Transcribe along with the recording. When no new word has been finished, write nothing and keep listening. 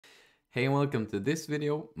Hey and welcome to this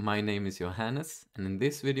video. My name is Johannes, and in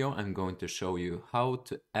this video I'm going to show you how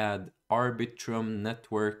to add Arbitrum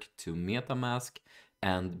Network to MetaMask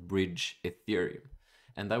and bridge Ethereum.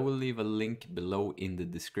 And I will leave a link below in the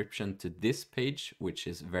description to this page, which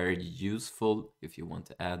is very useful if you want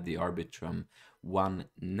to add the Arbitrum One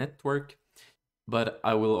network. But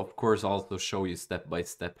I will of course also show you step by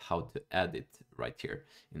step how to add it right here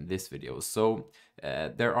in this video. So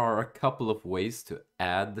there are a couple of ways to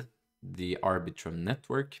add the Arbitrum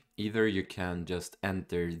network. Either you can just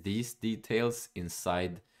enter these details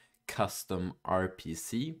inside custom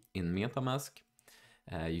RPC in MetaMask.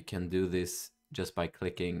 You can do this just by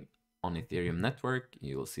clicking on Ethereum network.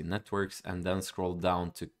 You will see networks and then scroll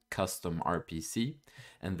down to custom RPC,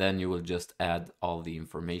 and then you will just add all the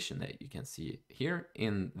information that you can see here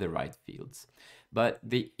in the right fields. But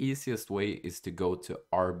the easiest way is to go to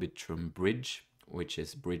Arbitrum Bridge, which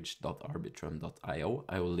is bridge.arbitrum.io.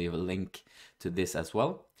 I will leave a link to this as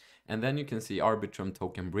well. And then you can see Arbitrum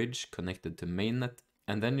token bridge connected to mainnet.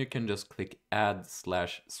 And then you can just click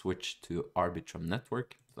add/switch to Arbitrum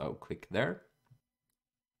network. So I'll click there.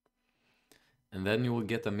 And then you will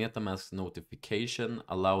get a MetaMask notification,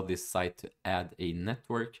 allow this site to add a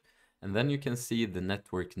network. And then you can see the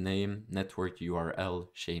network name, network URL,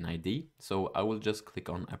 chain ID. So I will just click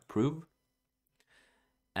on approve.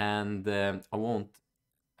 And I won't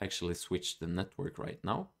actually switch the network right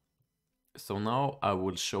now. So now I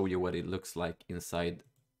will show you what it looks like inside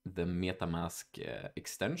the MetaMask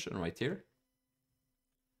extension right here.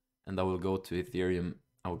 And I will go to Ethereum.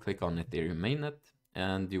 I will click on Ethereum mainnet,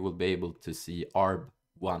 and you will be able to see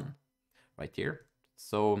ARB1 right here.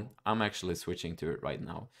 So I'm actually switching to it right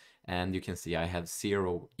now, and you can see I have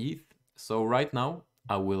 0 ETH. So right now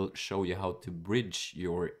I will show you how to bridge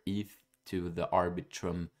your ETH to the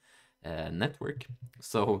Arbitrum network.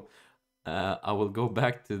 So I will go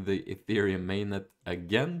back to the Ethereum mainnet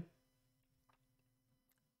again.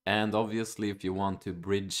 And obviously, if you want to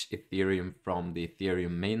bridge Ethereum from the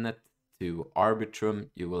Ethereum mainnet to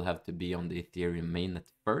Arbitrum, you will have to be on the Ethereum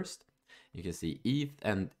mainnet first. You can see ETH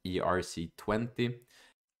and ERC20.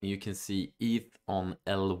 You can see ETH on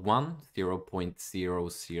L1,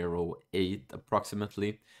 0.008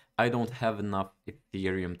 approximately. I don't have enough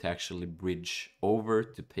Ethereum to actually bridge over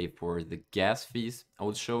to pay for the gas fees. I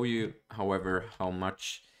will show you, however, how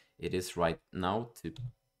much it is right now to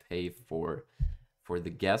pay for the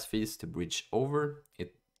gas fees to bridge over.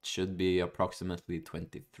 It should be approximately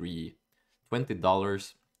 $20.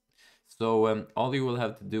 So all you will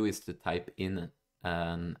have to do is to type in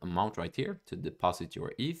an amount right here to deposit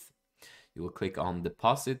your ETH. You will click on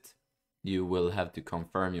deposit. You will have to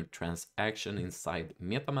confirm your transaction inside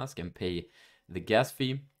MetaMask and pay the gas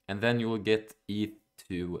fee, and then you will get ETH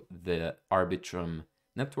to the Arbitrum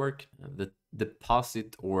network. The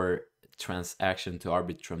deposit or transaction to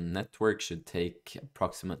Arbitrum network should take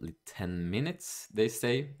approximately 10 minutes, they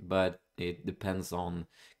say, but it depends on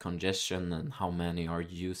congestion and how many are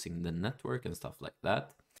using the network and stuff like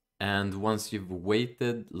that. And once you've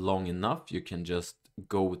waited long enough, you can just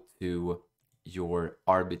go to your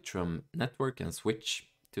Arbitrum network and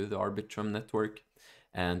switch to the Arbitrum network,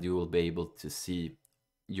 and you will be able to see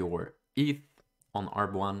your ETH on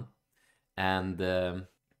ARB1. And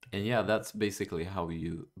yeah, that's basically how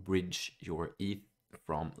you bridge your ETH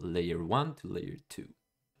from layer 1 to layer 2.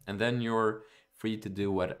 And then you're free to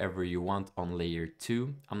do whatever you want on layer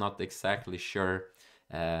 2. I'm not exactly sure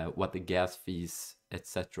what the gas fees,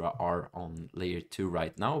 etc. are on layer 2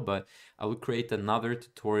 right now, but I will create another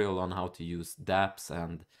tutorial on how to use dApps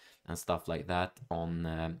and stuff like that on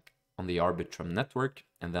the Arbitrum network,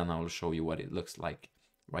 and then I will show you what it looks like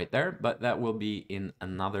right there, but that will be in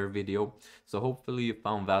another video. So hopefully you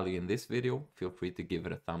found value in this video. Feel free to give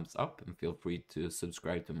it a thumbs up and feel free to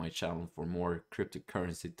subscribe to my channel for more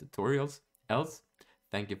cryptocurrency tutorials. Else,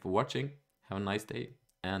 thank you for watching. Have a nice day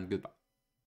and goodbye.